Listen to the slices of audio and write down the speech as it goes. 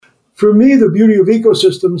For me, the beauty of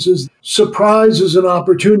ecosystems is surprise is an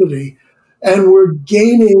opportunity, and we're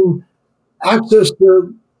gaining access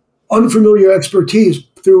to unfamiliar expertise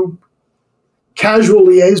through casual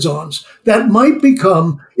liaisons that might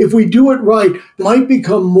become, if we do it right, might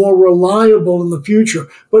become more reliable in the future,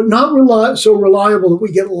 but not so reliable that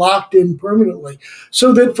we get locked in permanently.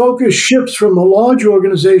 So that focus shifts from a large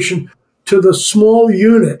organization to the small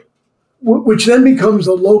unit, which then becomes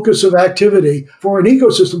the locus of activity for an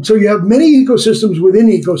ecosystem. So you have many ecosystems within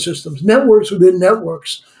ecosystems, networks within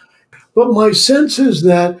networks. But my sense is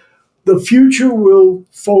that the future will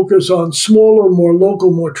focus on smaller, more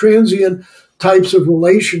local, more transient types of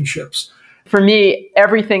relationships. For me,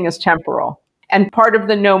 everything is temporal. And part of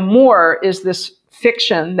the no more is this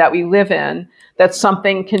fiction that we live in, that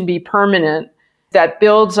something can be permanent, that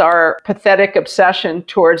builds our pathetic obsession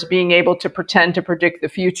towards being able to pretend to predict the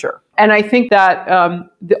future. And I think that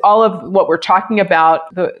all of what we're talking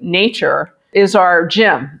about, the nature, is our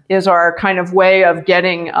gym, is our kind of way of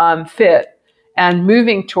getting fit and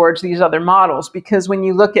moving towards these other models. Because when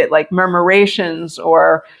you look at like murmurations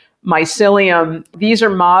or mycelium, these are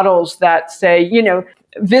models that say,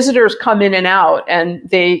 visitors come in and out and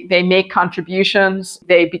they make contributions,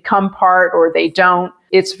 they become part or they don't.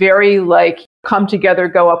 It's very like come together,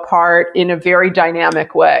 go apart in a very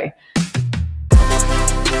dynamic way.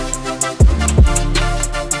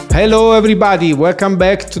 Hello, everybody. Welcome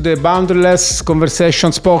back to the Boundaryless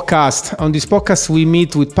Conversations podcast. On this podcast, we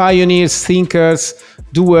meet with pioneers, thinkers,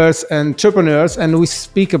 doers, and entrepreneurs, and we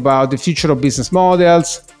speak about the future of business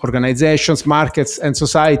models, organizations, markets, and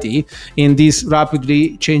society in this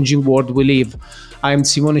rapidly changing world we live. I'm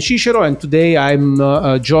Simone Cicero, and today I'm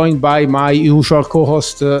joined by my usual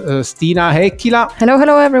co-host, Stina Häkkilä.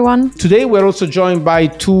 Hello, everyone. Today, we're also joined by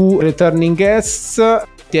two returning guests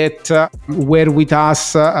that were with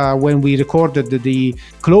us when we recorded the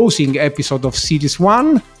closing episode of Series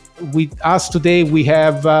 1. With us today, we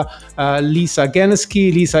have Lisa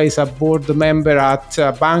Gansky. Lisa is a board member at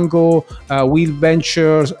Bango, Wheel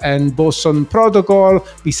Ventures, and Boston Protocol,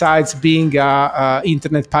 besides being an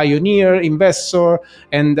internet pioneer, investor,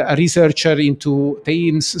 and a researcher into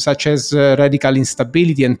themes such as radical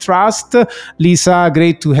instability and trust. Lisa,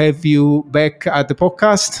 great to have you back at the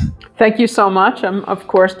podcast. Thank you so much. I'm, of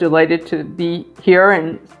course, delighted to be here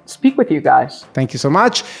and speak with you guys. Thank you so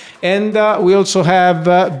much. And we also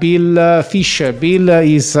have Bill Fischer. Bill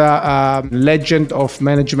is a legend of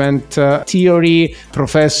management theory,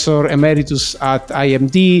 professor emeritus at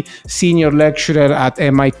IMD, senior lecturer at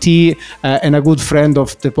MIT, and a good friend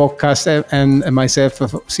of the podcast and myself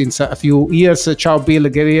since a few years. Ciao, Bill.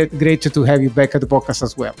 Great to have you back at the podcast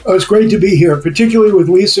as well. Oh, it's great to be here, particularly with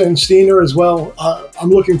Lisa and Stina as well. I'm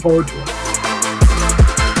looking forward to it.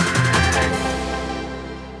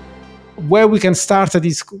 Where we can start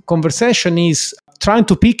this conversation is trying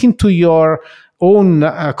to peek into your own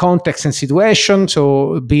context and situation.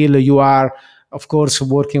 So, Bill, you are, of course,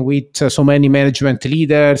 working with so many management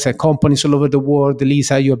leaders and companies all over the world.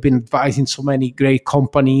 Lisa, you have been advising so many great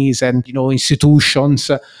companies and institutions.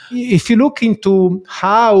 If you look into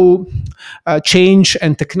how change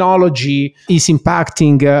and technology is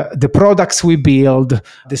impacting the products we build,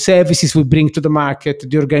 the services we bring to the market,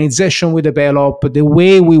 the organization we develop, the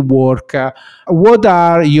way we work, what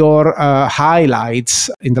are your highlights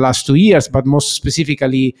in the last 2 years, but most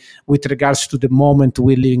specifically with regards to the moment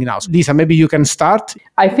we're living now? Lisa, maybe you can start.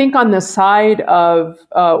 I think on the side of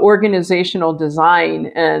organizational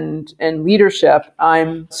design and leadership,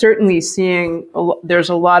 I'm certainly seeing there's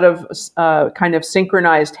a lot of kind of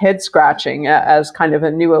synchronized head scratching as kind of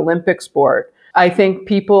a new Olympic sport. I think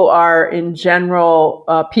people are in general,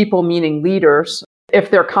 people meaning leaders,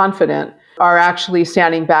 if they're confident, are actually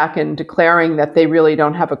standing back and declaring that they really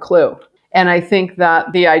don't have a clue. And I think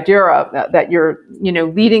that the idea of that you're,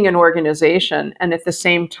 leading an organization and at the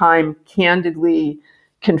same time candidly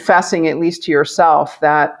confessing, at least to yourself,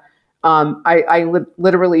 that I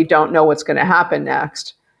literally don't know what's going to happen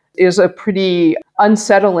next, is a pretty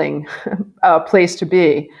unsettling place to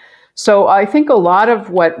be. So I think a lot of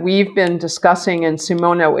what we've been discussing, and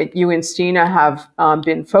Simona, what you and Stina have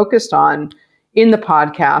been focused on in the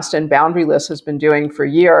podcast, and Boundaryless has been doing for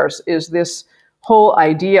years, is this whole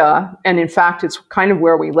idea, and in fact, it's kind of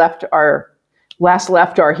where we left our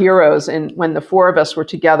heroes, and when the four of us were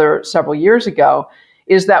together several years ago,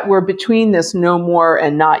 is that we're between this no more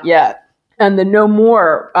and not yet. And the no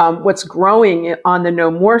more, what's growing on the no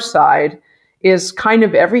more side is kind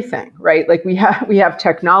of everything, right? Like we have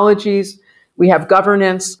technologies, we have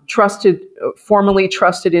governance, formally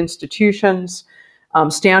trusted institutions,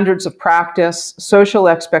 standards of practice, social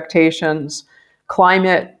expectations,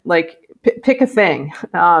 climate, like pick a thing.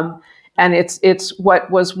 And it's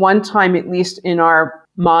what was one time, at least in our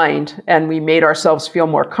mind, and we made ourselves feel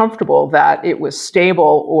more comfortable that it was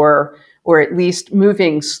stable or at least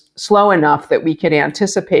moving slow enough that we could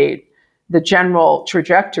anticipate the general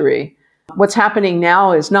trajectory. What's happening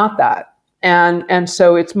now is not that. And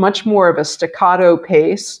so it's much more of a staccato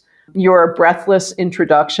pace. You're a breathless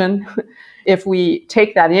introduction. If we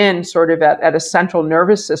take that in sort of at a central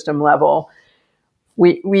nervous system level,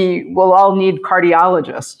 we will all need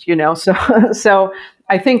cardiologists, So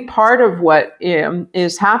I think part of what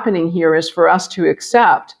is happening here is for us to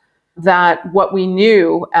accept that what we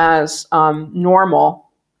knew as normal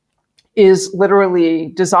is literally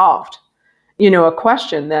dissolved. A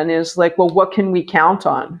question then is like, well, what can we count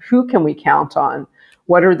on? Who can we count on?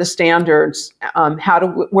 What are the standards?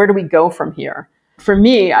 Where do we go from here? For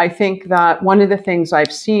me, I think that one of the things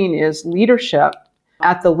I've seen is leadership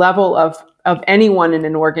at the level of anyone in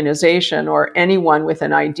an organization or anyone with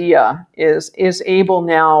an idea is able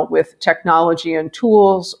now, with technology and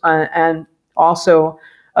tools and also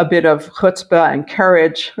a bit of chutzpah and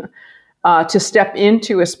courage, to step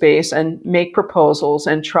into a space and make proposals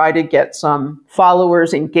and try to get some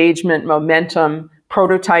followers, engagement, momentum,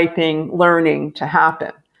 prototyping, learning to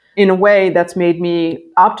happen. In a way that's made me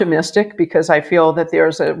optimistic, because I feel that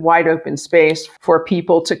there's a wide open space for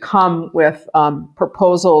people to come with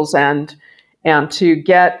proposals and to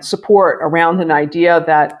get support around an idea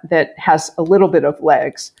that has a little bit of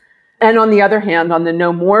legs. And on the other hand, on the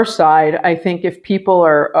no more side, I think if people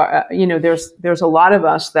are there's a lot of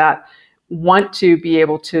us that want to be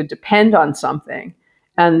able to depend on something.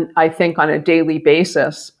 And I think on a daily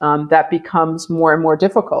basis, that becomes more and more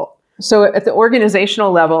difficult. So at the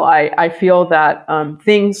organizational level, I feel that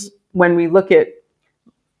things, when we look at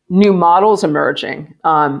new models emerging,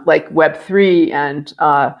 like Web3 and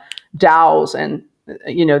DAOs and,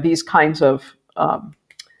 these kinds of,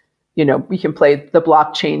 we can play the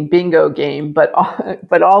blockchain bingo game, but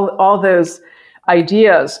all those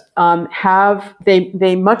ideas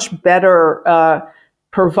they much better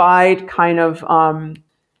provide kind of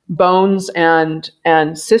bones and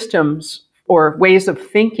systems or ways of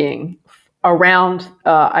thinking around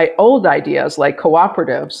old ideas like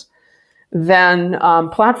cooperatives than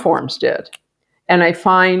platforms did. And I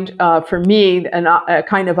find, for me, a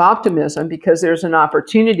kind of optimism, because there's an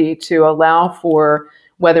opportunity to allow for,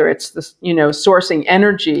 whether it's the, sourcing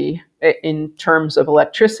energy in terms of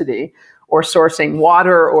electricity, or sourcing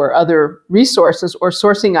water or other resources, or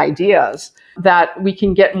sourcing ideas, that we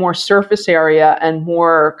can get more surface area and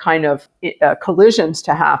more kind of collisions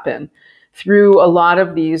to happen through a lot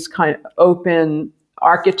of these kind of open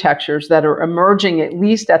architectures that are emerging, at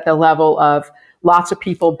least at the level of lots of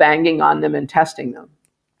people banging on them and testing them.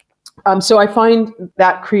 So I find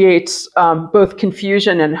that creates both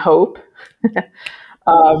confusion and hope.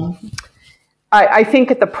 I think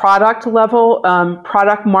at the product level,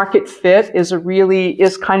 product market fit is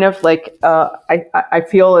kind of like, I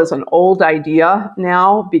feel is an old idea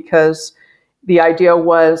now, because the idea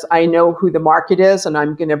was, I know who the market is, and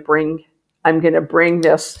I'm going to bring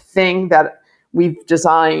this thing that we've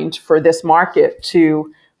designed for this market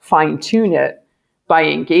to fine tune it by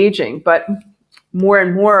engaging. But more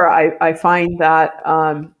and more, I find that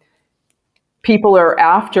people are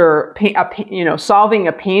after solving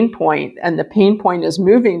a pain point, and the pain point is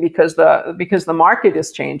moving because the market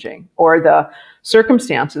is changing or the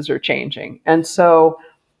circumstances are changing. And so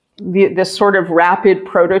this sort of rapid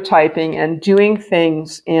prototyping and doing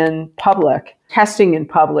things in public, testing in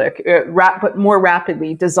public, but more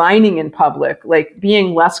rapidly designing in public, like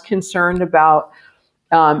being less concerned about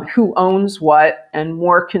who owns what and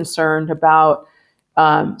more concerned about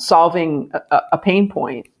solving a pain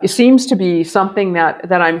point. It seems to be something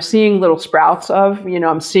that I'm seeing little sprouts of.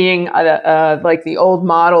 I'm seeing like the old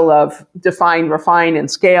model of define, refine,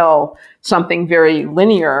 and scale, something very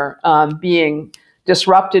linear, being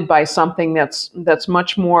disrupted by something that's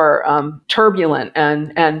much more turbulent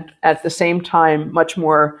and at the same time much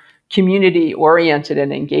more community oriented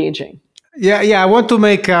and engaging. Yeah. I want to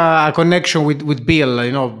make a connection with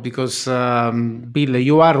Bill, because Bill,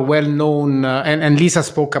 you are well known, and Lisa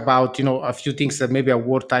spoke about, a few things that maybe are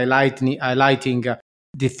worth highlighting.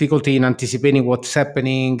 Difficulty in anticipating what's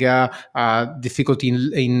happening, difficulty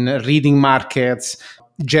in reading markets,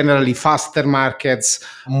 generally faster markets,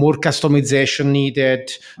 more customization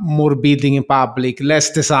needed, more building in public,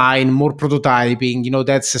 less design, more prototyping.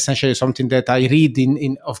 That's essentially something that I read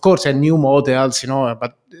in of course, and new models,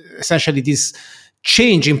 but essentially this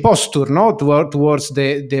change in posture, towards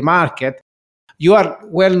the market. You are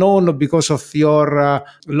well known because of your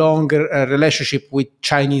long relationship with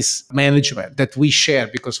Chinese management that we share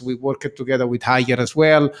because we worked together with Haier as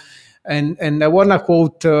well. And I want to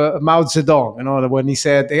quote Mao Zedong, when he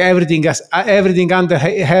said, everything under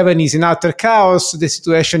heaven is in utter chaos, the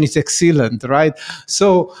situation is excellent, right?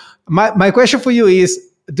 So my question for you is,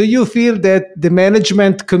 do you feel that the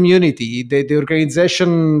management community, the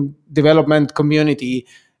organization development community,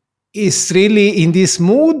 is really in this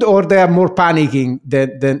mood, or they are more panicking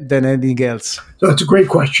than anything else? So that's a great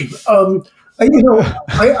question.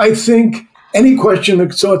 I think any question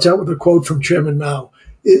that starts out with a quote from Chairman Mao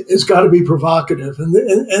is got to be provocative,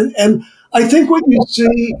 and I think what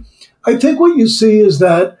you see is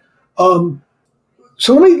that.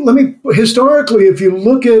 So let me historically, if you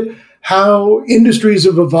look at how industries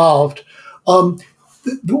have evolved,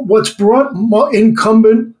 what's brought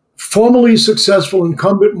formerly successful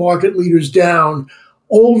incumbent market leaders down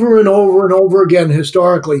over and over and over again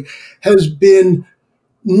historically has been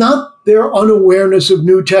not their unawareness of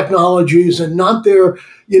new technologies and not their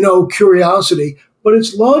curiosity, but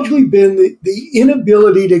it's largely been the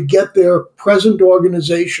inability to get their present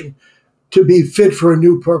organization to be fit for a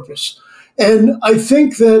new purpose. And I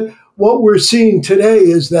think that what we're seeing today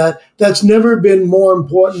is that that's never been more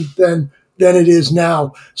important than it is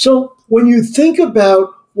now. So when you think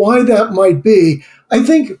about why that might be, I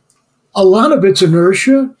think a lot of it's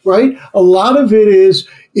inertia, right? A lot of it is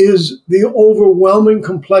the overwhelming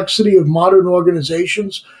complexity of modern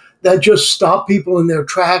organizations that just stop people in their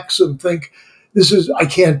tracks and think, I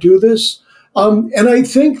can't do this. And I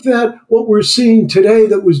think that what we're seeing today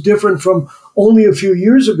that was different from only a few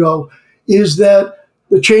years ago is that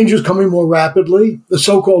the change is coming more rapidly. The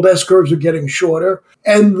so-called S-curves are getting shorter.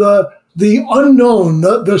 And the unknown,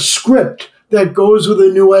 the script that goes with a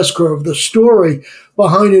new S-curve, the story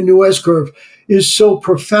behind a new S-curve is so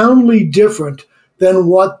profoundly different than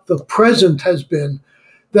what the present has been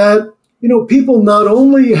that, people not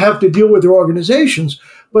only have to deal with their organizations,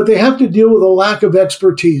 but they have to deal with a lack of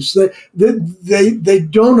expertise. They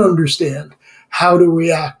don't understand how to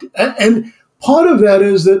react. And part of that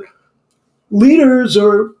is that leaders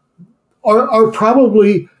are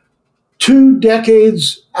probably 2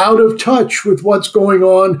 decades out of touch with what's going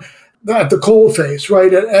on at the coalface,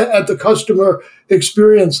 right, at the customer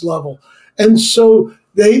experience level. And so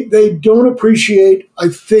they don't appreciate, I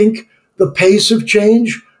think, the pace of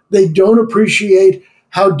change. They don't appreciate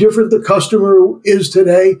how different the customer is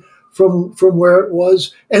today from where it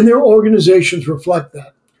was, and their organizations reflect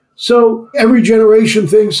that. So every generation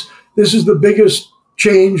thinks this is the biggest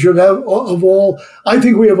change of all. I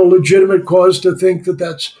think we have a legitimate cause to think that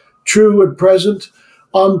that's true at present.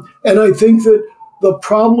 And I think that the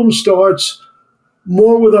problem starts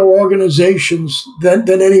more with our organizations than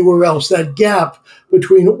anywhere else, that gap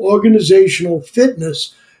between organizational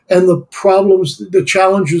fitness and the problems, the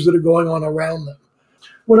challenges that are going on around them.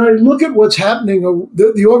 When I look at what's happening,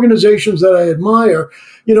 the organizations that I admire,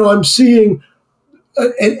 I'm seeing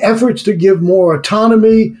an efforts to give more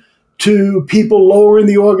autonomy to people lower in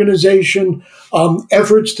the organization,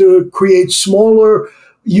 efforts to create smaller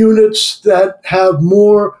units that have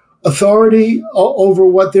more authority over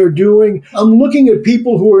what they're doing. I'm looking at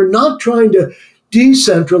people who are not trying to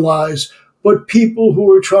decentralize, but people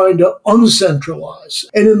who are trying to uncentralize.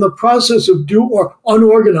 And in the process of or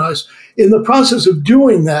unorganized, in the process of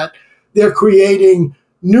doing that, they're creating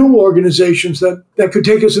new organizations that could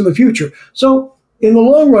take us in the future. So in the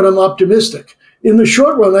long run, I'm optimistic. In the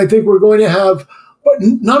short run, I think we're going to have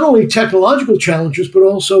not only technological challenges, but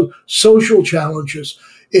also social challenges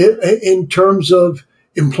in terms of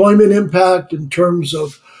employment impact, in terms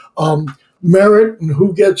of merit and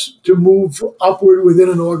who gets to move upward within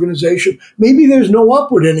an organization. Maybe there's no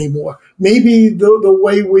upward anymore. Maybe the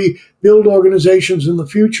way we build organizations in the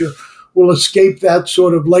future will escape that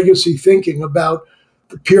sort of legacy thinking about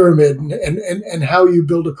the pyramid and how you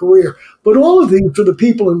build a career. But all of these, for the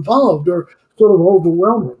people involved, are sort of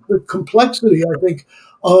overwhelming. The complexity, I think,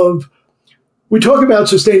 we talk about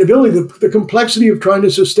sustainability, the complexity of trying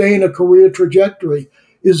to sustain a career trajectory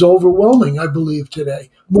is overwhelming, I believe, today.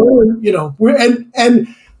 More, and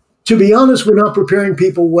to be honest, we're not preparing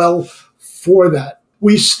people well for that.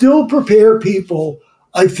 We still prepare people,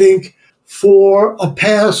 I think, for a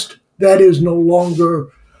past that is no longer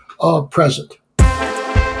present.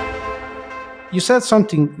 You said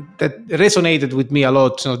something that resonated with me a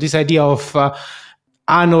lot. This idea of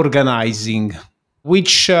unorganizing,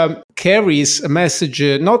 which carries a message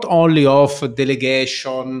not only of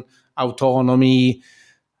delegation, autonomy,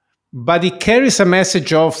 but it carries a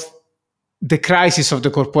message of the crisis of the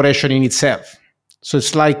corporation in itself. So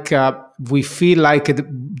it's like we feel like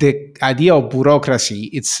the idea of bureaucracy,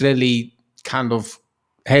 it's really kind of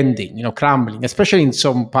ending, crumbling, especially in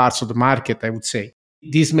some parts of the market, I would say.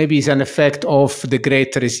 This maybe is an effect of the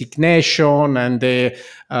great resignation and the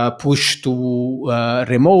push to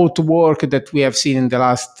remote work that we have seen in the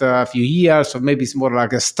last few years. Or maybe it's more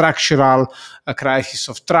like a structural crisis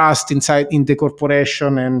of trust in the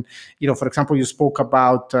corporation. And, for example, you spoke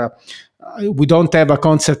about we don't have a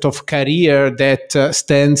concept of career that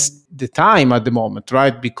stands the time at the moment,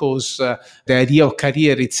 right? Because the idea of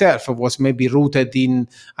career itself was maybe rooted in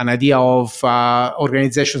an idea of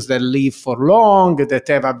organizations that live for long, that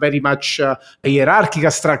have a very much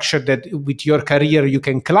hierarchical structure that with your career you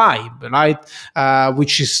can climb, right?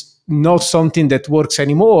 Which is not something that works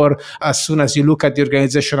anymore as soon as you look at the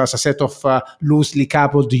organization as a set of loosely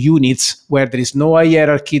coupled units where there is no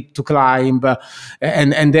hierarchy to climb.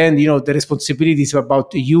 And then, the responsibility is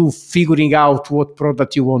about you figuring out what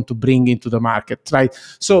product you want to bring into the market, right?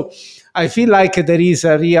 So I feel like there is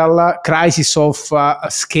a real crisis of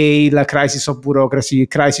scale, a crisis of bureaucracy, a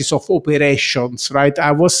crisis of operations, right?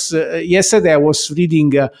 Yesterday I was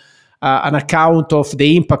reading an account of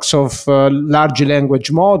the impacts of large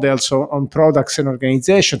language models on products and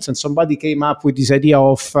organizations. And somebody came up with this idea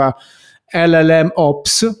of LLM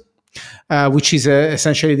ops, which is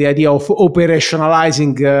essentially the idea of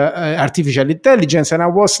operationalizing artificial intelligence. And I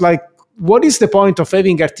was like, what is the point of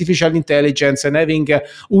having artificial intelligence and having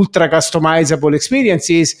ultra customizable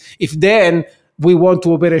experiences if then we want to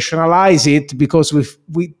operationalize it because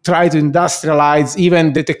we try to industrialize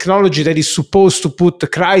even the technology that is supposed to put the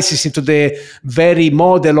crisis into the very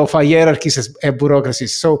model of hierarchies and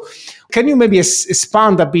bureaucracies. So can you maybe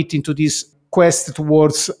expand a bit into this quest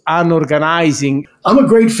towards unorganizing? I'm a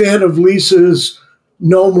great fan of Lisa's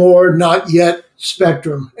no more, not yet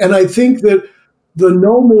spectrum. And I think that the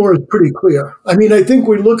no more is pretty clear. I mean, I think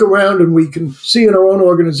we look around and we can see in our own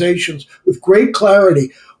organizations with great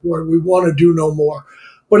clarity where we want to do no more.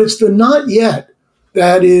 But it's the not yet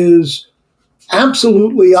that is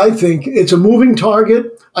absolutely, I think, it's a moving target.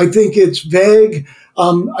 I think it's vague.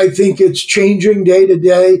 I think it's changing day to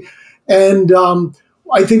day. And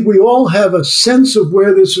I think we all have a sense of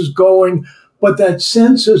where this is going, but that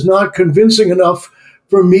sense is not convincing enough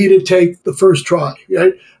for me to take the first try,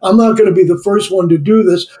 right? I'm not going to be the first one to do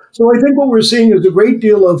this. So I think what we're seeing is a great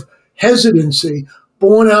deal of hesitancy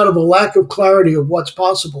born out of a lack of clarity of what's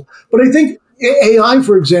possible. But I think AI,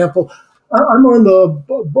 for example, I'm on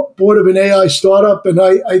the board of an AI startup, and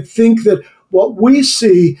I think that what we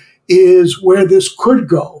see is where this could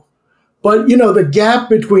go. But, the gap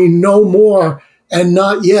between no more and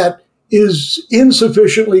not yet is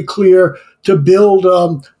insufficiently clear to build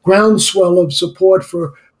groundswell of support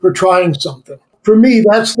for trying something. For me,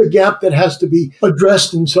 that's the gap that has to be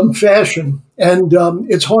addressed in some fashion. And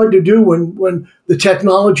it's hard to do when the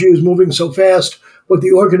technology is moving so fast, but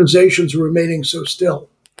the organizations are remaining so still.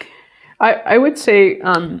 I would say,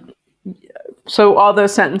 so all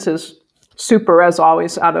those sentences, super as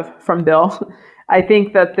always, from Bill. I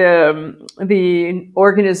think that the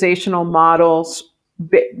organizational models,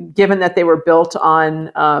 given that they were built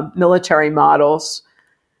on military models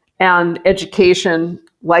and education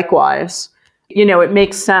likewise, it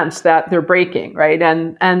makes sense that they're breaking, right?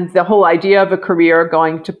 And the whole idea of a career,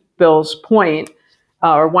 going to Bill's point,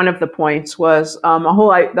 or one of the points was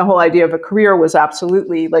the whole idea of a career was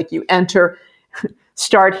absolutely like you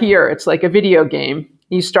start here. It's like a video game.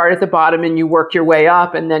 You start at the bottom and you work your way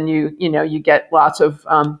up, and then you get lots of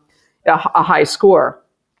a high score.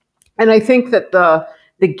 And I think that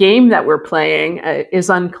the game that we're playing is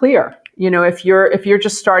unclear. If you're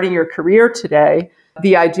just starting your career today,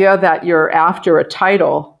 the idea that you're after a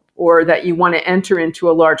title or that you want to enter into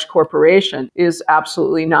a large corporation is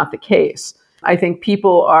absolutely not the case. I think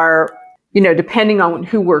people are, depending on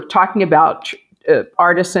who we're talking about,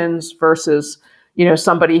 artisans versus,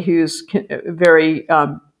 somebody who's very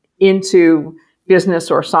into business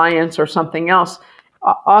or science or something else.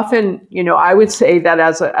 Often, I would say that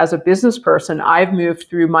as a business person, I've moved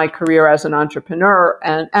through my career as an entrepreneur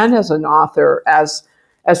and as an author, as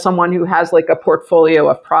someone who has like a portfolio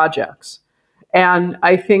of projects. And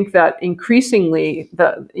I think that increasingly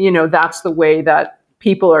that's the way that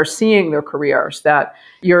people are seeing their careers, that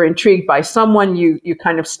you're intrigued by someone, you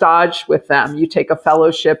kind of stage with them, you take a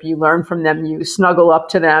fellowship, you learn from them, you snuggle up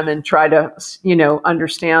to them and try to,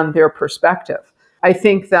 understand their perspective. I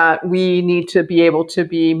think that we need to be able to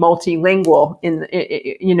be multilingual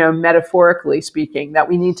metaphorically speaking, that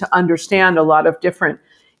we need to understand a lot of different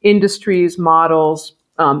industries, models,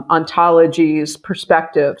 ontologies,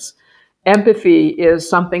 perspectives. Empathy is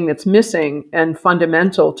something that's missing and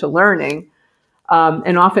fundamental to learning.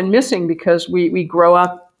 and often missing because we grow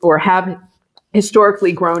up or have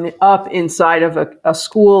historically grown up inside of a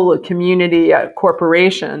school, a community, a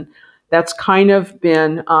corporation. That's kind of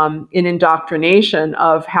been an indoctrination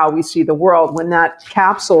of how we see the world. When that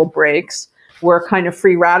capsule breaks, we're kind of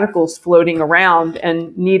free radicals floating around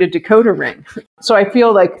and need a decoder ring. So I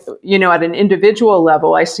feel like, at an individual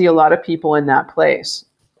level, I see a lot of people in that place.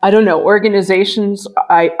 I don't know, organizations,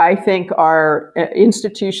 I think our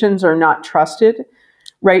institutions are not trusted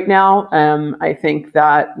right now. I think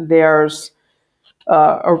that there's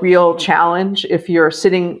a real challenge if you're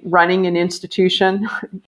running an institution,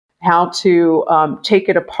 how to take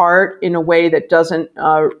it apart in a way that doesn't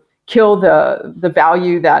kill the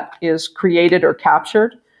value that is created or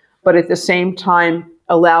captured, but at the same time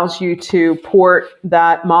allows you to port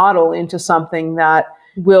that model into something that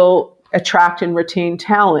will attract and retain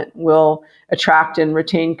talent, will attract and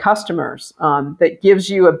retain customers, that gives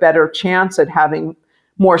you a better chance at having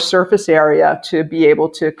more surface area to be able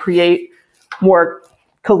to create more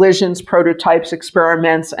collisions, prototypes,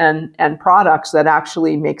 experiments, and products that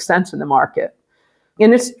actually make sense in the market.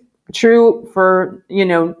 And it's true for,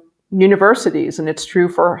 universities, and it's true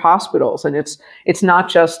for hospitals, and it's not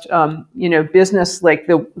just business like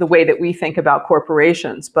the way that we think about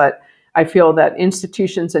corporations, but I feel that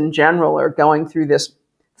institutions in general are going through this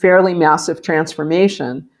fairly massive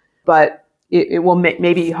transformation, but it will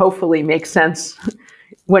maybe hopefully make sense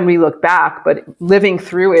when we look back, but living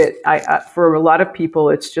through it, for a lot of people,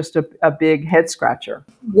 it's just a big head scratcher.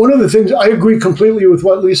 One of the things, I agree completely with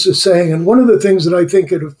what Lisa's saying, and one of the things that I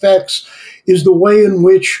think it affects is the way in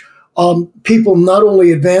which people not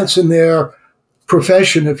only advance in their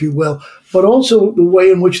profession, if you will, but also the way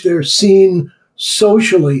in which they're seen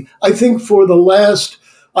socially. I think for the last,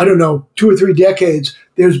 2 or 3 decades,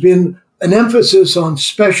 there's been an emphasis on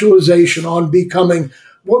specialization, on becoming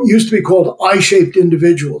what used to be called I-shaped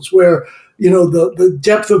individuals, where the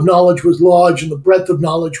depth of knowledge was large and the breadth of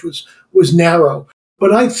knowledge was narrow.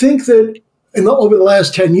 But I think that over the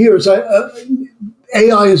last 10 years,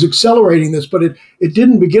 AI is accelerating this, but it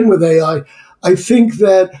didn't begin with AI. I think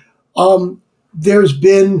that there's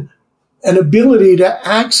been an ability to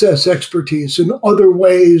access expertise in other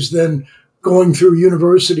ways than going through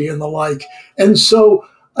university and the like. And so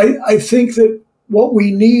I think that what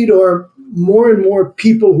we need are more and more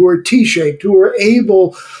people who are T-shaped, who are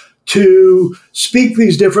able to speak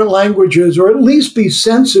these different languages, or at least be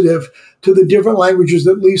sensitive to the different languages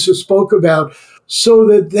that Lisa spoke about, so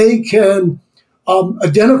that they can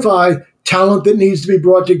identify talent that needs to be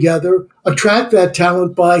brought together, attract that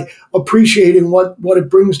talent by appreciating what it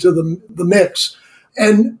brings to the mix,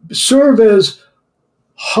 and serve as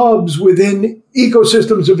hubs within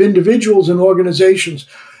ecosystems of individuals and organizations.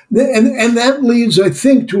 And that leads, I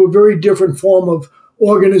think, to a very different form of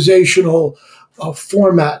organizational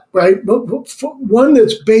format, right? One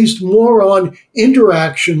that's based more on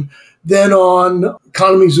interaction than on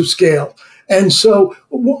economies of scale. And so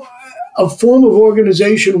a form of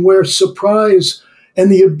organization where surprise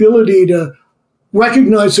and the ability to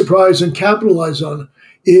recognize surprise and capitalize on it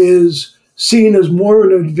is seen as more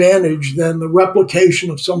an advantage than the replication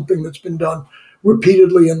of something that's been done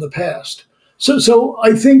repeatedly in the past. So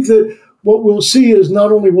I think that what we'll see is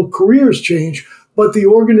not only will careers change, but the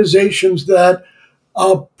organizations that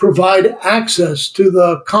provide access to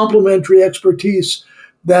the complementary expertise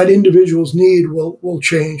that individuals need will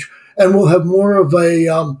change, and we'll have more of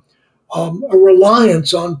a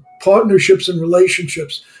reliance on partnerships and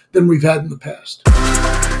relationships than we've had in the past.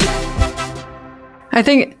 I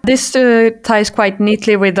think this ties quite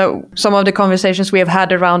neatly with some of the conversations we have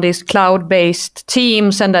had around these cloud-based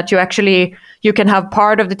teams, and that you can have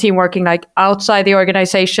part of the team working like outside the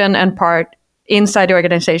organization and part inside the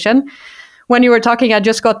organization. When you were talking, I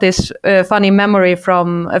just got this funny memory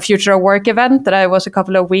from a Future of Work event that I was a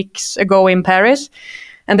couple of weeks ago in Paris.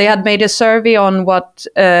 And they had made a survey on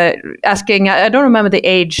asking, I don't remember the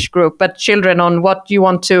age group, but children, on what you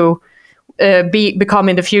want to become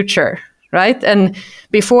in the future, right? And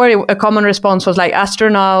before, a common response was like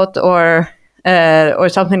astronaut or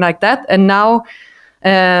something like that. And now,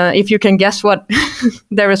 if you can guess what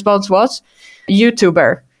their response was,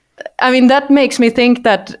 YouTuber. I mean, that makes me think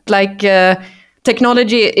that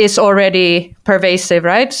technology is already pervasive,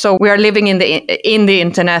 right? So we are living in the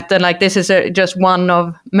internet, and this is just one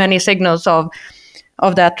of many signals of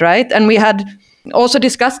that, right? And we had also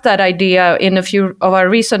discussed that idea in a few of our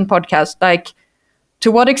recent podcasts,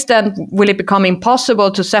 to what extent will it become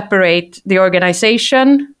impossible to separate the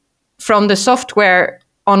organization from the software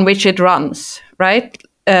on which it runs, right?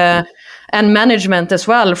 And management as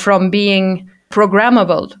well, from being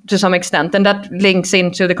programmable to some extent. And that links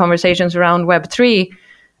into the conversations around Web3.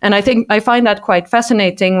 And I find that quite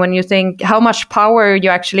fascinating when you think how much power you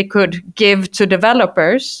actually could give to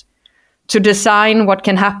developers to design what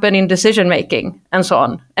can happen in decision making and so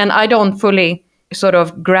on. And I don't fully sort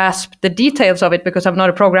of grasp the details of it because I'm not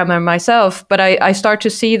a programmer myself, but I start to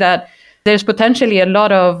see that there's potentially a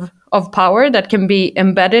lot of power that can be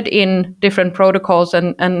embedded in different protocols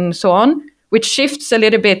and so on, which shifts a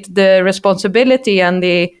little bit the responsibility and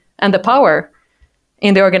the power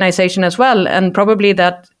in the organization as well. And probably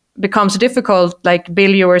that becomes difficult. Like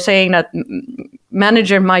Bill, you were saying that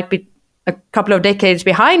manager might be a couple of decades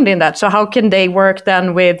behind in that. So how can they work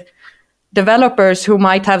then with developers who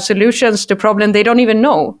might have solutions to problem they don't even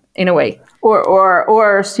know in a way?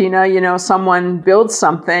 Or Stina, someone builds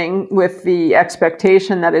something with the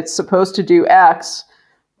expectation that it's supposed to do X,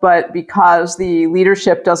 but because the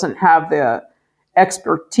leadership doesn't have the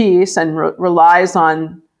expertise and relies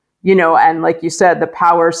on, and like you said, the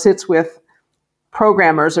power sits with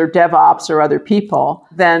programmers or DevOps or other people,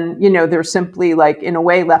 then, they're simply like in a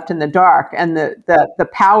way left in the dark. And the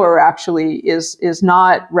power actually is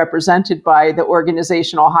not represented by the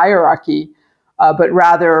organizational hierarchy, but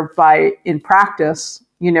rather by, in practice,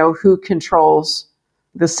 who controls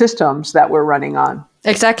the systems that we're running on.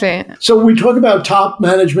 Exactly. So we talk about top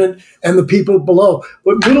management and the people below,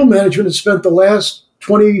 but middle management has spent the last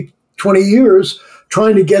 20 years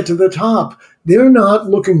trying to get to the top. They're not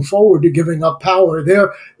looking forward to giving up power.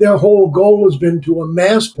 Their whole goal has been to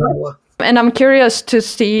amass power. And I'm curious to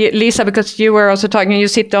see, Lisa, because you were also talking, you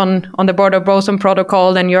sit on the board of Boson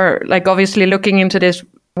Protocol, and you're like obviously looking into this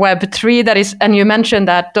Web3 that is, and you mentioned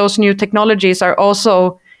that those new technologies are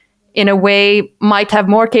also in a way might have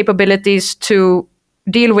more capabilities to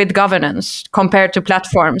deal with governance compared to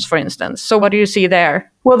platforms, for instance. So what do you see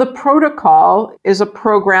there? Well, the protocol is a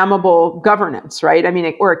programmable governance, right?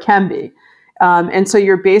 Or it can be. And so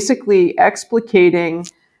you're basically explicating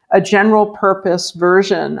a general purpose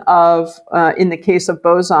version of, in the case of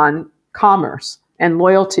Boson, commerce and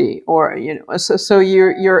loyalty, or so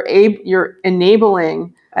you're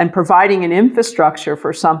enabling and providing an infrastructure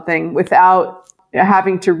for something without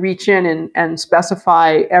having to reach in and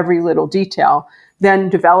specify every little detail. Then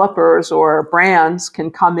developers or brands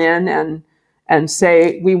can come in and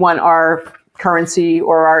say, we want our currency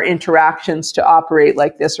or our interactions to operate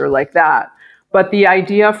like this or like that. But the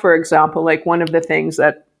idea, for example, like one of the things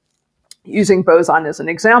that, using Boson as an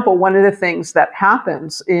example, one of the things that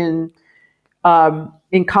happens in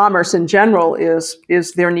commerce in general is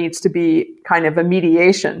there needs to be kind of a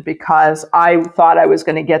mediation, because I thought I was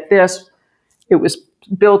going to get this. It was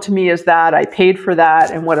billed to me as that. I paid for that.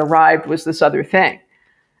 And what arrived was this other thing.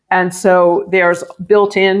 And so there's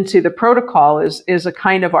built into the protocol is a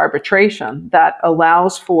kind of arbitration that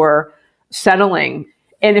allows for settling.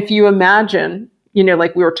 And if you imagine,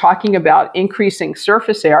 like we were talking about, increasing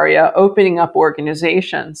surface area, opening up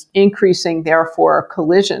organizations, increasing, therefore,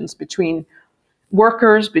 collisions between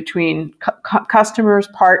workers, between customers,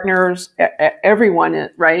 partners, everyone,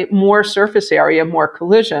 right? More surface area, more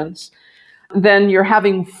collisions, then you're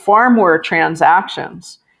having far more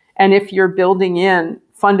transactions. And if you're building in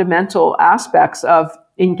fundamental aspects of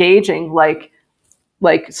engaging, like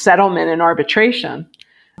settlement and arbitration,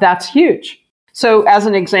 that's huge. So as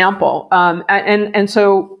an example, and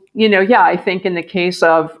so, I think in the case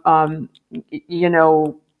of,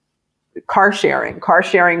 car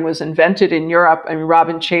sharing was invented in Europe.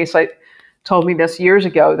 Robin Chase told me this years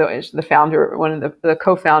ago, though, is the founder, one of the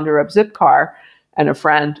co-founder of Zipcar and a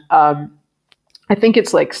friend. I think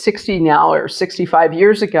it's like 60 now or 65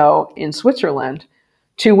 years ago in Switzerland,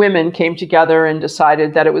 two women came together and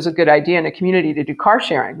decided that it was a good idea in a community to do car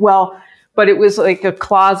sharing. Well, but it was like a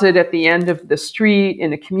closet at the end of the street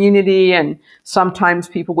in a community, and sometimes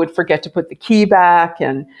people would forget to put the key back,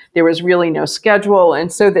 and there was really no schedule.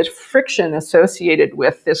 And so the friction associated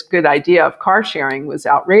with this good idea of car sharing was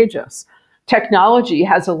outrageous. Technology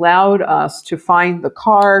has allowed us to find the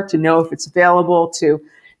car, to know if it's available, to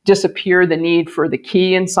disappear the need for the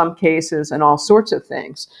key in some cases, and all sorts of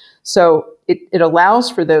things. So it allows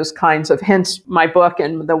for those kinds of, hence my book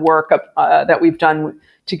and the work that we've done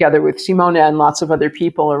together with Simona and lots of other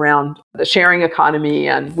people around the sharing economy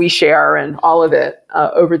and WeShare and all of it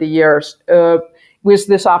over the years, was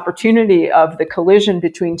this opportunity of the collision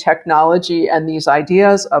between technology and these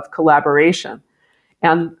ideas of collaboration.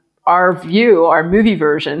 And our view, our movie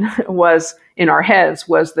version was, in our heads,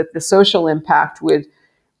 was that the social impact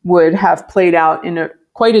would have played out in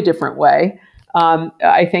quite a different way.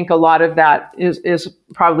 I think a lot of that is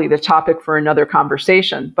probably the topic for another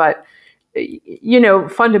conversation, but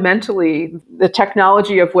fundamentally, the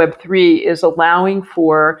technology of Web3 is allowing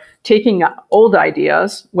for taking old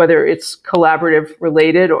ideas, whether it's collaborative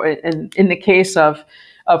related, or in the case of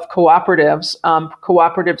cooperatives,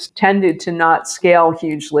 cooperatives tended to not scale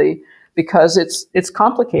hugely because it's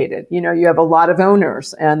complicated. You have a lot of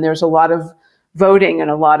owners, and there's a lot of voting and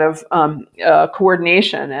a lot of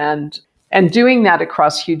coordination, and doing that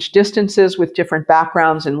across huge distances with different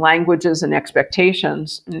backgrounds and languages and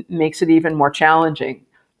expectations makes it even more challenging.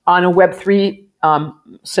 On a Web3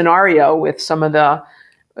 scenario, with some of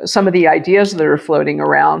the ideas that are floating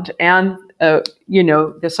around, and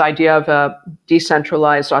this idea of a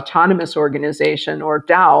decentralized autonomous organization, or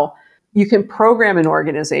DAO, you can program an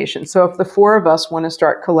organization. So if the four of us want to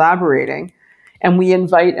start collaborating, and we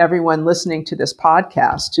invite everyone listening to this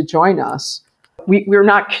podcast to join us, we're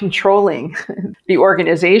not controlling the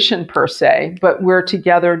organization per se, but we're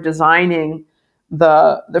together designing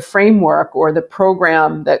the framework or the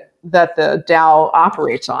program that the DAO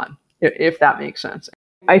operates on, if that makes sense.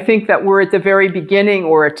 I think that we're at the very beginning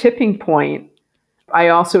or a tipping point. I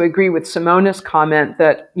also agree with Simona's comment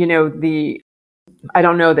that, I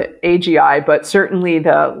don't know the AGI, but certainly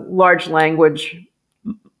the large language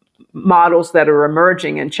models that are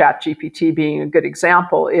emerging, and ChatGPT being a good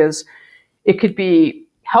example, is it could be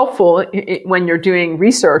helpful when you're doing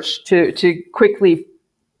research to quickly,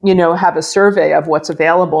 have a survey of what's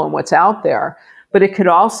available and what's out there. But it could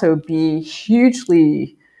also be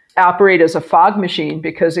hugely operate as a fog machine,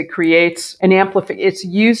 because it creates an it's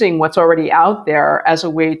using what's already out there as a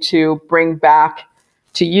way to bring back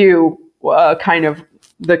to you kind of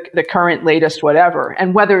the current latest whatever.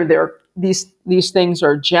 And whether these things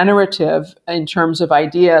are generative in terms of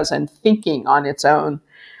ideas and thinking on its own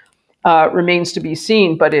remains to be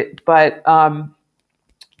seen. But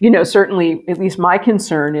certainly, at least my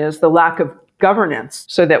concern is the lack of governance,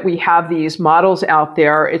 so that we have these models out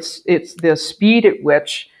there. It's the speed at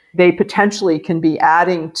which they potentially can be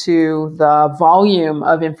adding to the volume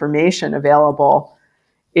of information available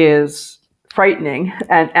is frightening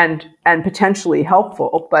and potentially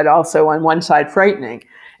helpful, but also on one side frightening.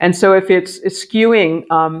 And so if it's skewing,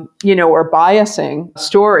 or biasing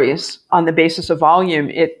stories on the basis of volume,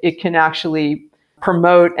 it can actually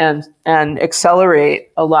promote and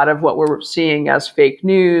accelerate a lot of what we're seeing as fake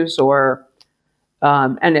news, or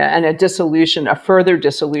and a further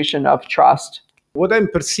dissolution of trust. What I'm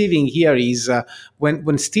perceiving here is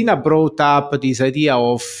when Stina brought up this idea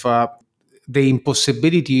of the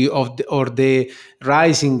impossibility of the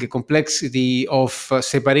rising complexity of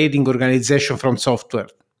separating organization from software.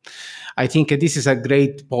 I think this is a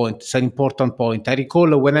great point. It's an important point. I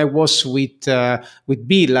recall when I was with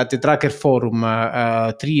Bill at the Tracker Forum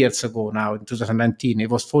 3 years ago now, in 2019. It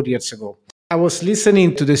was 4 years ago. I was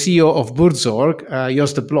listening to the CEO of Burzorg,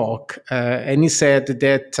 Jos de Blok, and he said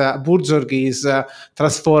that Burzorg is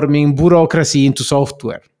transforming bureaucracy into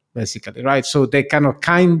software, basically, right? So they kind of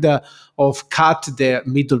cut the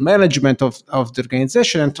middle management of the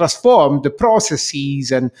organization and transform the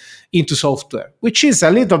processes and into software, which is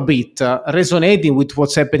a little bit resonating with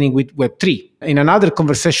what's happening with Web3. In another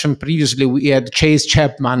conversation previously, we had Chase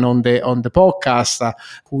Chapman on the podcast,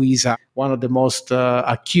 who is one of the most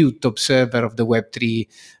acute observer of the Web3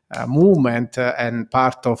 movement and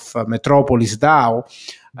part of Metropolis DAO.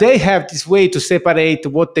 They have this way to separate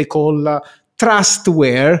what they call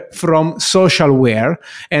trustware from socialware.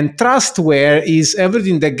 And trustware is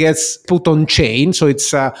everything that gets put on chain. So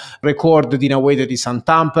it's recorded in a way that is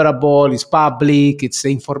untamperable, it's public, it's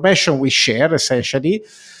the information we share, essentially.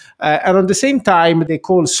 And at the same time, they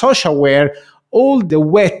call socialware all the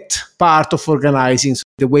wet part of organizing, so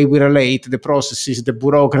the way we relate, the processes, the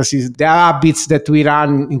bureaucracies, the habits that we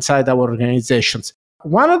run inside our organizations.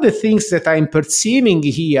 One of the things that I'm perceiving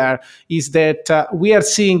here is that we are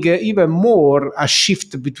seeing even more a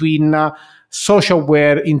shift between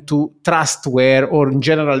socialware into trustware, or in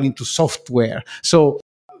general into software. So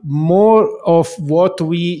more of what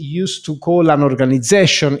we used to call an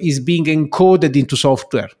organization is being encoded into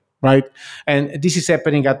software, right? And this is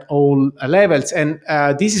happening at all levels. And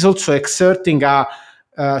this is also exerting a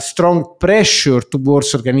strong pressure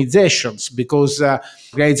towards organizations, because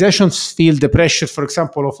organizations feel the pressure, for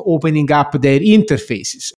example, of opening up their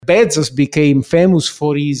interfaces. Bezos became famous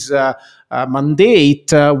for his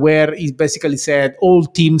mandate, where he basically said all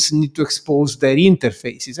teams need to expose their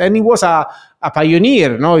interfaces. And he was a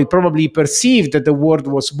pioneer. No? He probably perceived that the world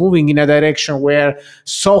was moving in a direction where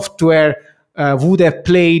software would have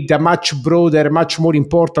played a much broader, much more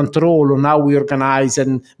important role on how we organize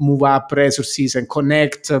and move up resources and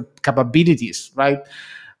connect capabilities, right?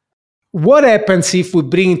 What happens if we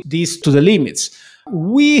bring this to the limits?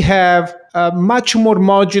 We have much more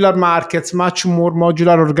modular markets, much more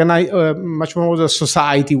modular much more modular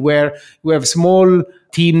society, where we have small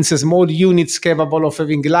teams, small units capable of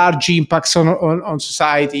having large impacts on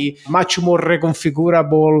society, much more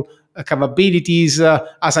reconfigurable capabilities.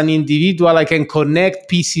 As an individual, I can connect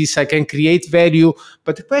pieces, I can create value.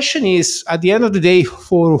 But the question is, at the end of the day,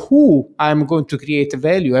 for who I'm going to create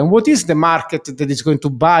value, and what is the market that is going to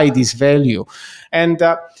buy this value? And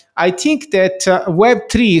I think that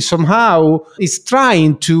Web3 somehow is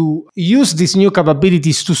trying to use these new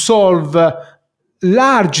capabilities to solve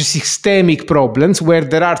large systemic problems where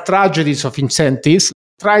there are tragedies of incentives.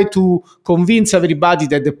 Try to convince everybody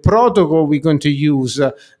that the protocol we're going to use,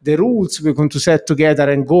 the rules we're going to set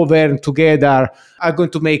together and govern together are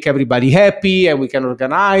going to make everybody happy, and we can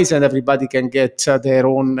organize and everybody can get their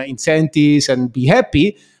own incentives and be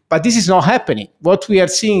happy. But this is not happening. What we are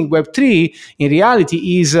seeing in Web3 in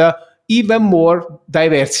reality is even more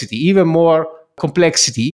diversity, even more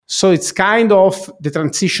complexity. So it's kind of the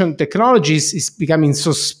transition technologies is becoming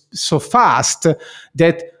so fast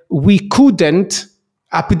that we couldn't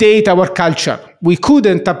update our culture. We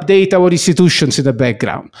couldn't update our institutions in the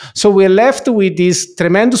background. So we're left with these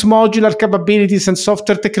tremendous modular capabilities and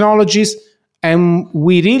software technologies, and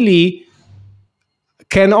we really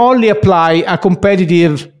can only apply a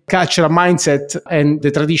competitive cultural mindset and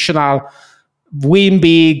the traditional win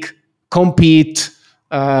big, compete,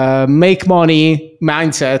 make money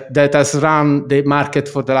mindset that has run the market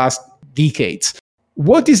for the last decades.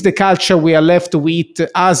 What is the culture we are left with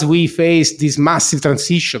as we face these massive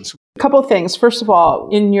transitions? A couple of things. First of all,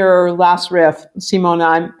 in your last riff,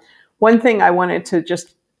 Simona, one thing I wanted to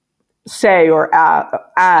just say or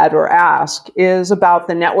add or ask is about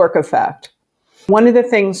the network effect. One of the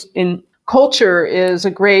things in culture is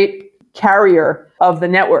a great carrier of the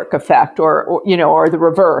network effect, or the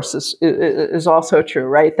reverse is also true,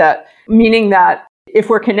 right? That meaning that if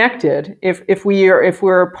we're connected, if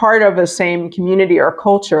we're part of a same community or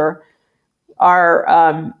culture,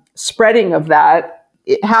 our spreading of that,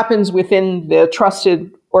 it happens within the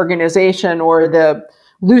trusted organization or the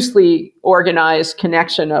loosely organized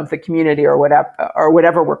connection of the community or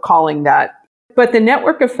whatever we're calling that. But the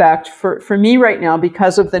network effect for me right now,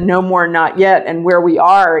 because of the no more, not yet, and where we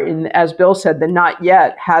are in, as Bill said, the not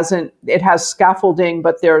yet it has scaffolding,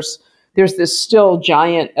 but there's this still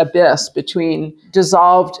giant abyss between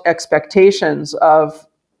dissolved expectations of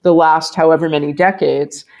the last however many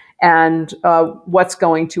decades and what's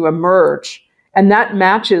going to emerge. And that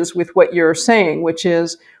matches with what you're saying, which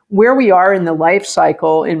is where we are in the life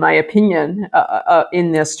cycle, in my opinion,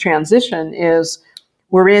 in this transition is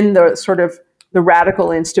we're in the sort of the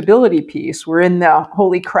radical instability piece. We're in the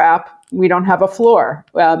holy crap, we don't have a floor.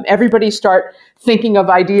 Everybody start thinking of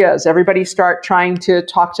ideas. Everybody start trying to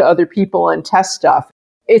talk to other people and test stuff.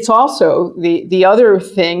 It's also the other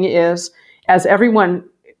thing is, as everyone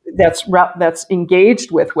that's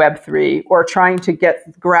engaged with Web3 or trying to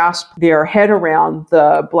grasp their head around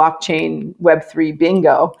the blockchain Web3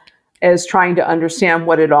 bingo, is trying to understand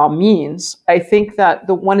what it all means. I think that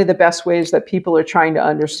one of the best ways that people are trying to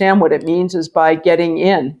understand what it means is by getting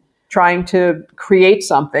in, trying to create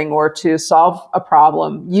something or to solve a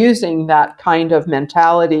problem using that kind of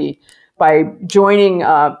mentality by joining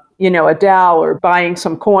a DAO or buying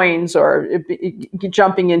some coins or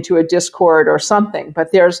jumping into a Discord or something.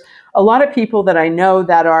 But there's a lot of people that I know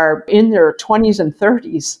that are in their 20s and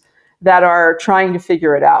 30s that are trying to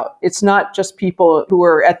figure it out. It's not just people who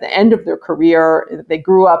are at the end of their career, they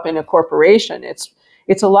grew up in a corporation.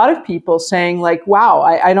 It's a lot of people saying like, wow,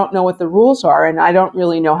 I don't know what the rules are and I don't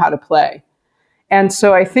really know how to play. And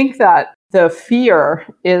so I think that the fear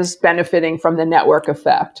is benefiting from the network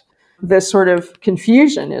effect. The sort of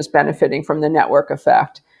confusion is benefiting from the network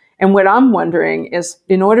effect. And what I'm wondering is,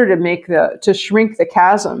 in order to shrink the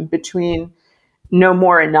chasm between no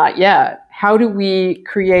more and not yet, how do we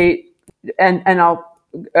create, and I'll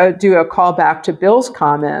do a call back to Bill's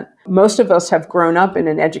comment. Most of us have grown up in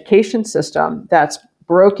an education system that's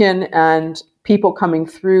broken, and people coming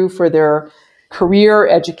through for their career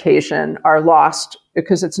education are lost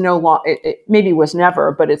because it's no longer, it maybe was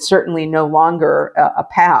never, but it's certainly no longer a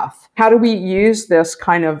path. How do we use this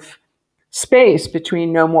kind of space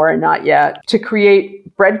between no more and not yet to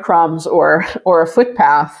create breadcrumbs or a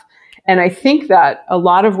footpath? And I think that a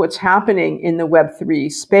lot of what's happening in the Web3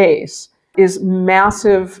 space is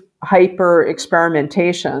massive hyper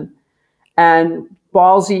experimentation and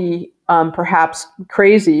ballsy, perhaps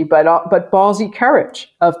crazy, but ballsy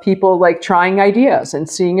courage of people like trying ideas and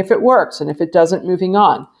seeing if it works, and if it doesn't, moving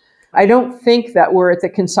on. I don't think that we're at the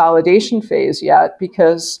consolidation phase yet,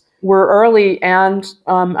 because we're early, and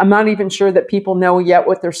I'm not even sure that people know yet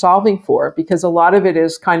what they're solving for, because a lot of it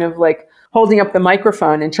is kind of like holding up the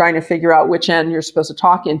microphone and trying to figure out which end you're supposed to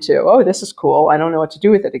talk into. Oh, this is cool. I don't know what to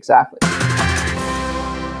do with it exactly.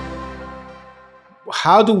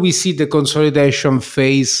 How do we see the consolidation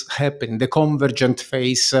phase happen, the convergent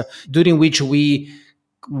phase, during which we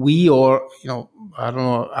or, I don't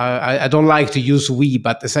know, I don't like to use we,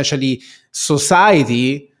 but essentially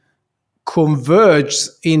society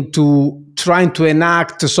converges into trying to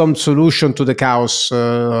enact some solution to the chaos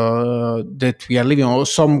that we are living, or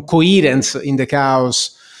some coherence in the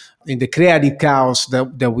chaos, in the creative chaos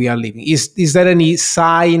that we are living? Is there any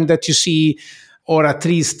sign that you see, or at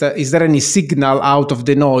least is there any signal out of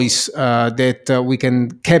the noise that we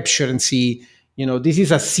can capture and see, this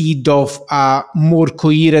is a seed of a more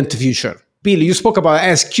coherent future? Bill, you spoke about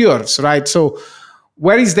S-curves, right? So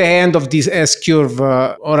where is the end of this S-curve,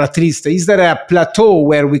 or at least is there a plateau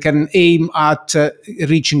where we can aim at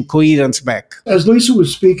reaching coherence back? As Lisa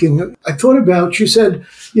was speaking, I thought about, she said,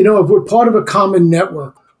 if we're part of a common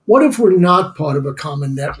network, what if we're not part of a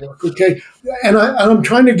common network? Okay. And I'm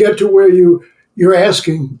trying to get to where you're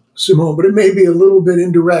asking, Simone, but it may be a little bit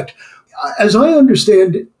indirect. As I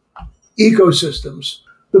understand ecosystems,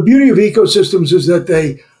 the beauty of ecosystems is that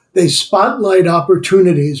they spotlight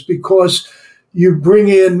opportunities because you bring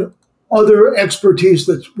in other expertise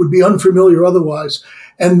that would be unfamiliar otherwise.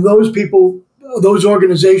 And those people, those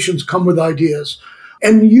organizations come with ideas.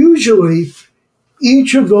 And usually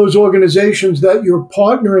each of those organizations that you're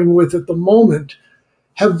partnering with at the moment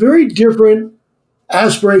have very different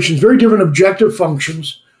aspirations, very different objective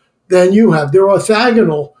functions than you have. They're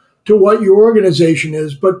orthogonal to what your organization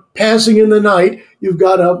is, but passing in the night, you've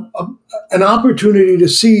got an opportunity to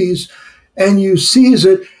seize, and you seize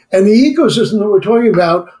it. And the ecosystem that we're talking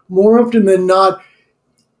about, more often than not,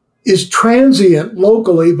 is transient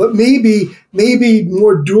locally, but maybe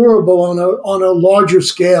more durable on a larger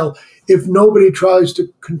scale if nobody tries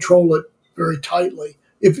to control it very tightly,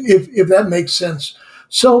 if that makes sense.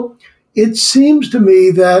 So it seems to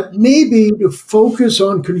me that maybe to focus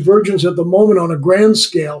on convergence at the moment on a grand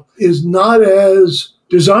scale is not as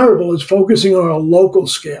desirable as focusing on a local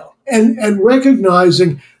scale, and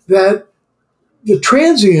recognizing that the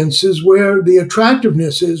transience is where the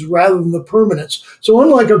attractiveness is rather than the permanence. So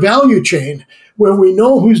unlike a value chain where we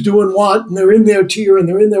know who's doing what and they're in their tier and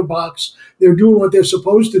they're in their box, they're doing what they're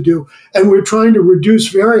supposed to do, and we're trying to reduce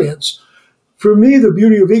variance. For me, the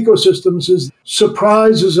beauty of ecosystems is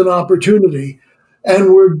surprise is an opportunity,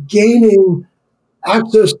 and we're gaining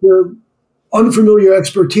access to unfamiliar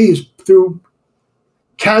expertise through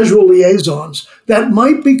casual liaisons that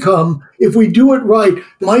might become, if we do it right,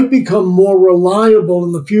 might become more reliable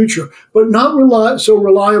in the future, but not so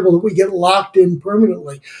reliable that we get locked in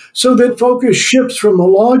permanently. So that focus shifts from the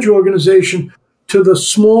large organization to the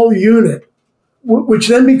small unit, which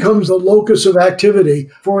then becomes the locus of activity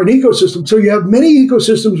for an ecosystem. So you have many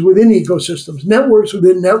ecosystems within ecosystems, networks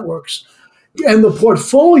within networks. And the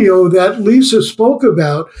portfolio that Lisa spoke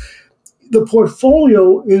about, the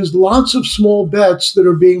portfolio is lots of small bets that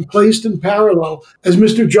are being placed in parallel. As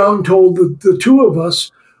Mr. Zhang told the two of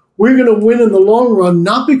us, we're going to win in the long run,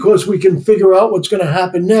 not because we can figure out what's going to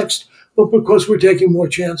happen next, but because we're taking more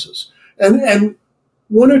chances. And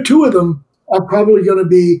one or two of them are probably going to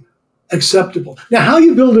be acceptable. Now, how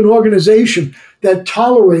you build an organization that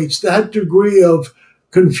tolerates that degree of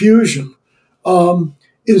confusion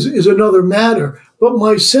is another matter. But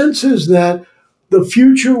my sense is that the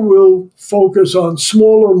future will focus on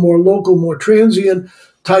smaller, more local, more transient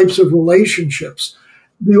types of relationships.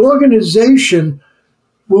 The organization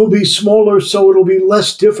will be smaller, so it'll be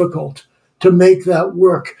less difficult to make that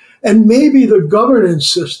work. And maybe the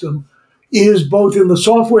governance system is both in the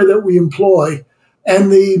software that we employ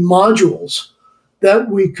and the modules that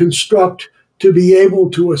we construct to be able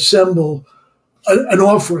to assemble an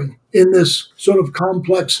offering in this sort of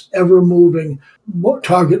complex, ever-moving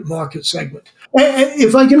target market segment. And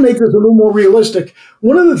if I can make this a little more realistic,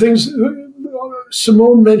 one of the things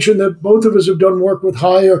Simone mentioned that both of us have done work with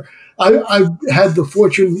Hire. I've had the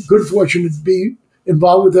good fortune to be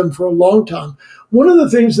involved with them for a long time. One of the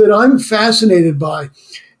things that I'm fascinated by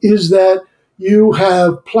is that you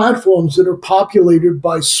have platforms that are populated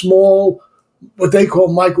by small, what they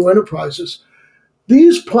call micro enterprises.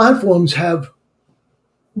 These platforms have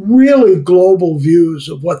really global views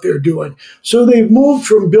of what they're doing. So they've moved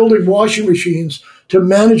from building washing machines to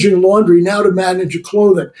managing laundry, now to manage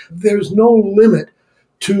clothing. There's no limit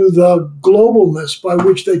to the globalness by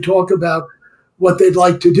which they talk about what they'd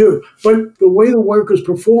like to do. But the way the work is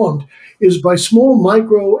performed is by small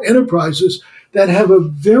micro enterprises that have a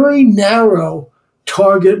very narrow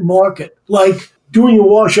target market, like doing a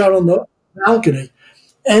washout on the balcony.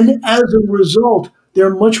 And as a result,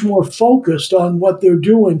 they're much more focused on what they're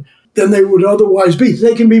doing than they would otherwise be.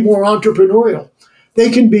 They can be more entrepreneurial. They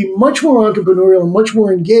can be much more entrepreneurial and much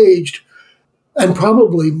more engaged and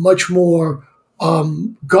probably much more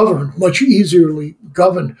governed, much easily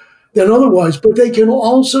governed than otherwise. But they can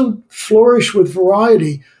also flourish with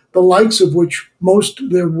variety, the likes of which most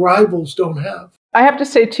of their rivals don't have. I have to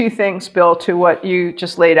say two things, Bill, to what you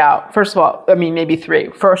just laid out. First of all, maybe three.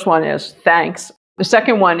 First one is thanks. The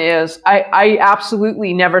second one is I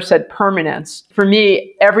absolutely never said permanence. For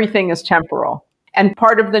me, everything is temporal. And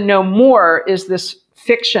part of the no more is this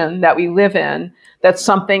fiction that we live in, that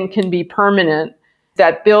something can be permanent,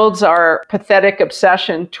 that builds our pathetic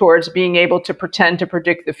obsession towards being able to pretend to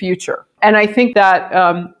predict the future. And I think that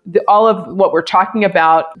all of what we're talking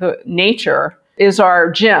about, the nature, is our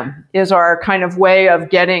gym, is our kind of way of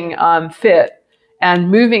getting fit and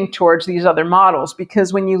moving towards these other models.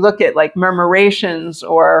 Because when you look at like murmurations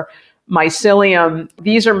or mycelium,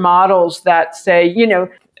 these are models that say,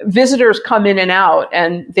 visitors come in and out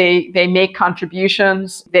and they make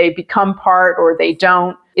contributions, they become part or they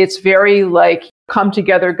don't. It's very like come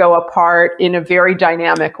together, go apart in a very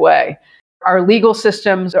dynamic way. Our legal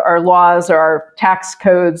systems, our laws, our tax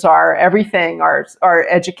codes, our everything, our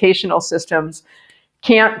educational systems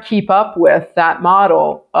can't keep up with that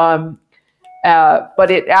model. But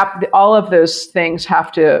all of those things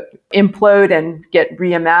have to implode and get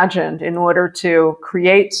reimagined in order to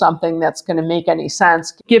create something that's going to make any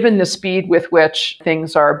sense, given the speed with which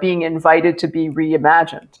things are being invited to be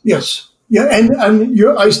reimagined. Yes. Yeah, and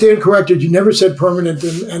I stand corrected. You never said permanent,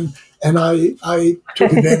 and I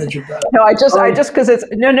took advantage of that. No, I just because it's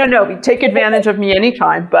no. Take advantage of me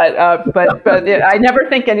anytime, but I never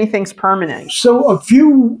think anything's permanent. So a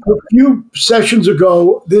few sessions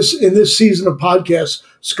ago, in this season of podcasts,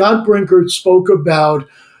 Scott Brinkert spoke about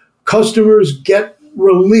customers get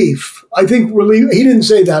relief. I think relief. He didn't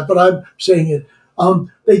say that, but I'm saying it.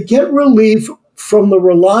 They get relief from the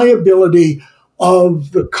reliability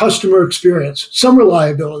of the customer experience, some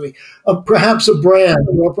reliability, perhaps a brand,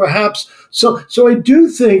 or perhaps so. So I do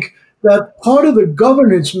think that part of the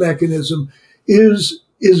governance mechanism is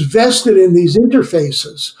vested in these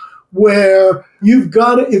interfaces, where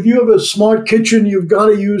if you have a smart kitchen, you've got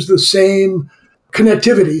to use the same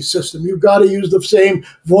connectivity system. You've got to use the same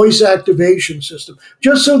voice activation system,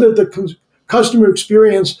 just so that the customer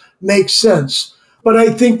experience makes sense. But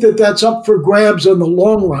I think that that's up for grabs in the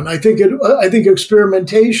long run. I think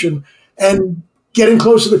experimentation and getting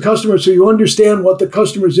close to the customer so you understand what the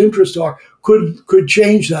customer's interests are could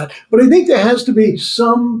change that. But I think there has to be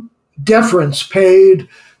some deference paid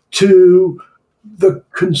to the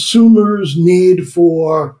consumer's need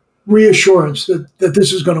for reassurance that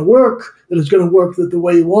this is going to work, that it's going to work the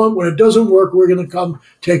way you want. When it doesn't work, we're going to come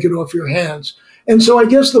take it off your hands. And so I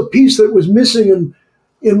guess the piece that was missing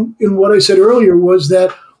in what I said earlier was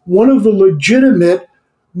that one of the legitimate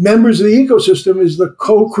members of the ecosystem is the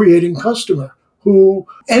co-creating customer who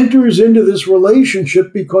enters into this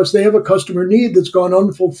relationship because they have a customer need that's gone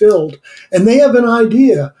unfulfilled. And they have an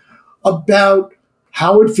idea about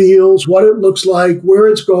how it feels, what it looks like, where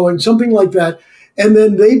it's going, something like that. And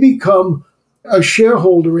then they become a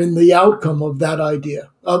shareholder in the outcome of that idea,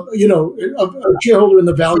 a shareholder in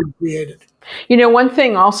the value created. One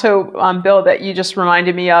thing also, Bill, that you just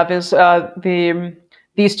reminded me of is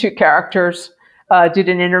these two characters did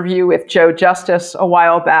an interview with Joe Justice a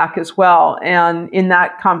while back as well. And in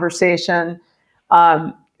that conversation,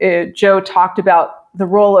 Joe talked about the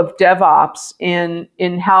role of DevOps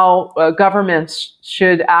in how governments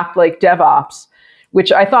should act like DevOps,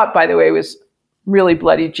 which I thought, by the way, was really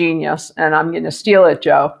bloody genius. And I'm going to steal it,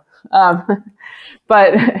 Joe.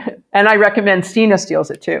 And I recommend Stina steals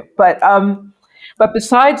it too. But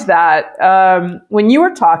besides that, when you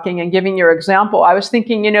were talking and giving your example, I was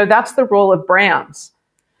thinking, that's the role of brands.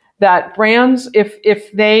 That brands,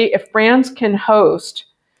 if brands can host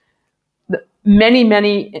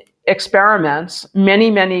many experiments,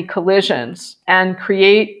 many collisions, and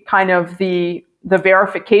create kind of the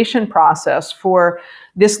verification process for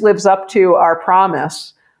this lives up to our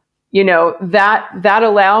promise, that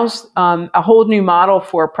allows a whole new model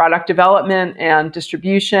for product development and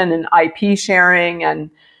distribution and IP sharing,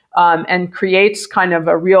 and creates kind of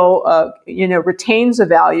a real, retains a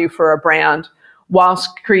value for a brand whilst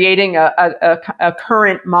creating a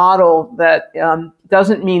current model that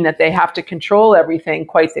doesn't mean that they have to control everything,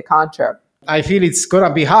 quite the contrary. I feel it's going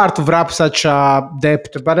to be hard to wrap such a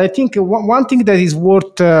depth, but I think one thing that is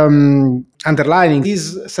worth underlining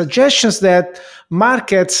is suggestions that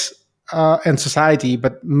markets and society,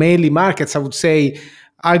 but mainly markets, I would say,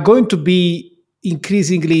 are going to be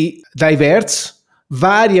increasingly diverse.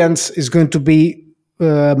 Variance is going to be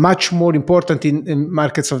much more important in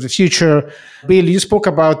markets of the future. Bill, you spoke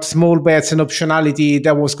about small bets and optionality.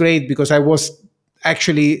 That was great because I was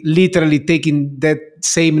actually literally taking that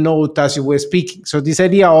same note as you were speaking. So this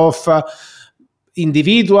idea of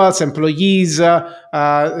individuals, employees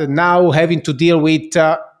now having to deal with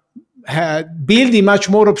building much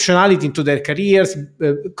more optionality into their careers,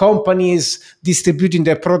 companies distributing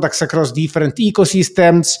their products across different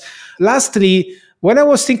ecosystems. Lastly, when I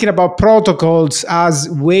was thinking about protocols as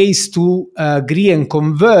ways to agree and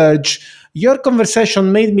converge, your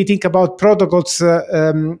conversation made me think about protocols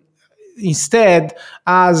instead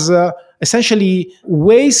as essentially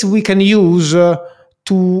ways we can use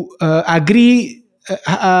to agree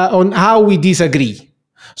on how we disagree.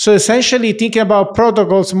 So essentially thinking about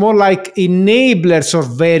protocols more like enablers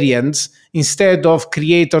of variance instead of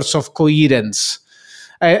creators of coherence.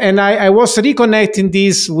 And I was reconnecting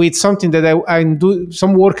this with something that I'm doing,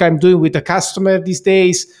 some work I'm doing with a customer these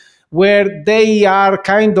days, where they are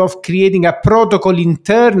kind of creating a protocol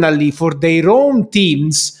internally for their own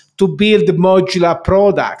teams to build modular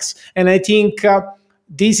products. And I think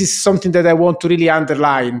this is something that I want to really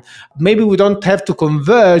underline. Maybe we don't have to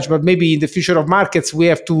converge, but maybe in the future of markets, we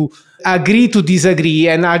have to agree to disagree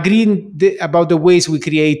and agree about the ways we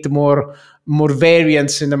create more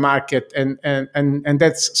variance in the market. And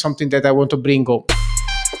that's something that I want to bring home.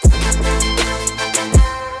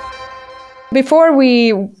 Before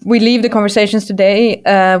we leave the conversations today,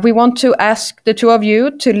 we want to ask the two of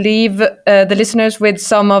you to leave the listeners with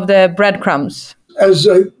some of the breadcrumbs. As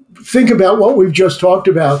I think about what we've just talked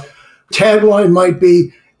about, tagline might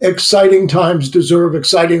be exciting times deserve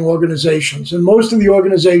exciting organizations. And most of the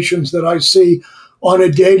organizations that I see on a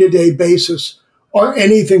day-to-day basis are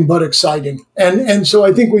anything but exciting. And so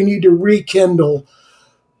I think we need to rekindle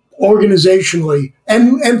organizationally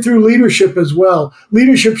and through leadership as well.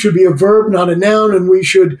 Leadership should be a verb, not a noun, and we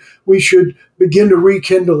should begin to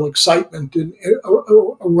rekindle excitement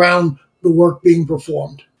around the work being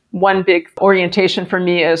performed. One big orientation for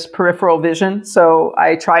me is peripheral vision. So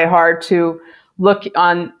I try hard to look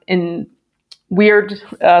in weird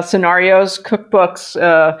scenarios, cookbooks,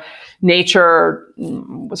 nature,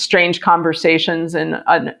 strange conversations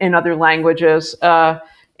in other languages.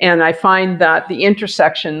 And I find that the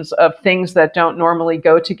intersections of things that don't normally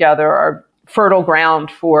go together are fertile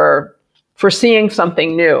ground for seeing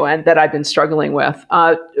something new, and that I've been struggling with.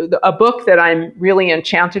 A book that I'm really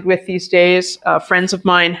enchanted with these days, friends of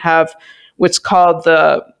mine have what's called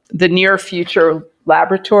the Near Future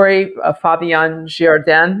Laboratory, Fabien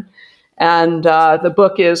Girardin. And the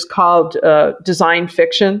book is called Design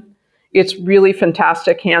Fiction. It's really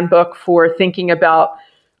fantastic handbook for thinking about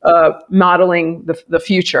modeling the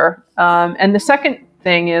future. And the second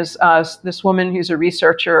thing is this woman who's a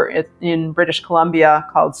researcher in British Columbia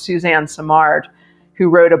called Suzanne Simard, who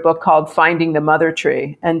wrote a book called Finding the Mother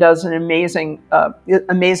Tree and does an amazing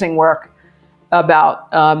work about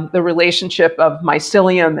the relationship of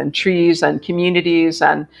mycelium and trees and communities.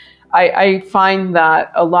 And I find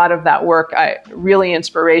that a lot of that work really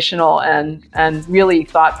inspirational and really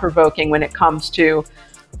thought-provoking when it comes to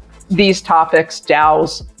these topics: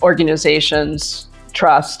 DAOs, organizations,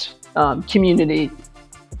 trust, community.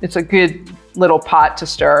 It's a good little pot to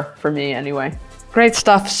stir for me anyway. Great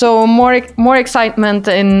stuff. So more excitement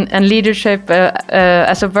and leadership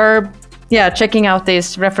as a verb. Yeah, checking out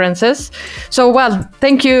these references. So, well,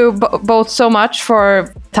 thank you both so much for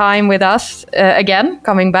time with us again,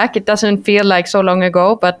 coming back. It doesn't feel like so long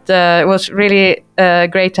ago, but it was really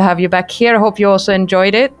great to have you back here. I hope you also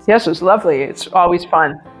enjoyed it. Yes, it was lovely. It's always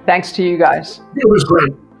fun. Thanks to you guys. It was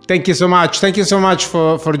great. Thank you so much. Thank you so much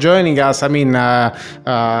for joining us. I mean,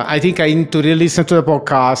 I think I need to really listen to the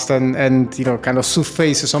podcast and kind of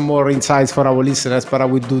surface some more insights for our listeners, but I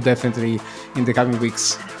will do definitely in the coming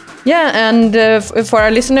weeks. Yeah, and for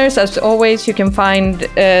our listeners, as always, you can find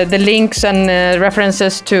the links and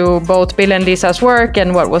references to both Bill and Lisa's work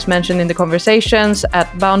and what was mentioned in the conversations at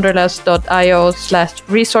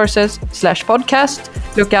boundaryless.io/resources/podcast.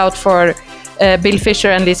 Look out for Bill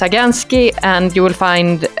Fischer and Lisa Gansky, and you will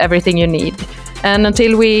find everything you need. And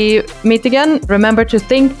until we meet again, remember to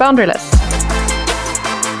think boundaryless.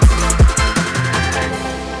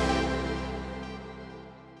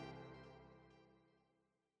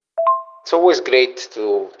 It's always great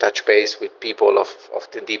to touch base with people of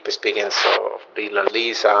the deep experience of Bill and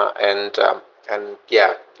Lisa, and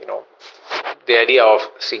yeah, the idea of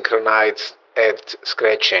synchronized head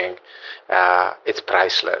scratching, it's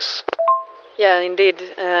priceless. Yeah, indeed.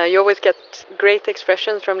 You always get great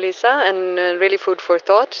expressions from Lisa and really food for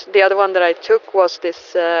thought. The other one that I took was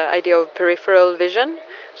this idea of peripheral vision.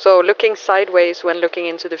 So looking sideways when looking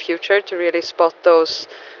into the future to really spot those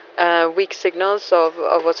weak signals of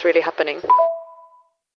what's really happening.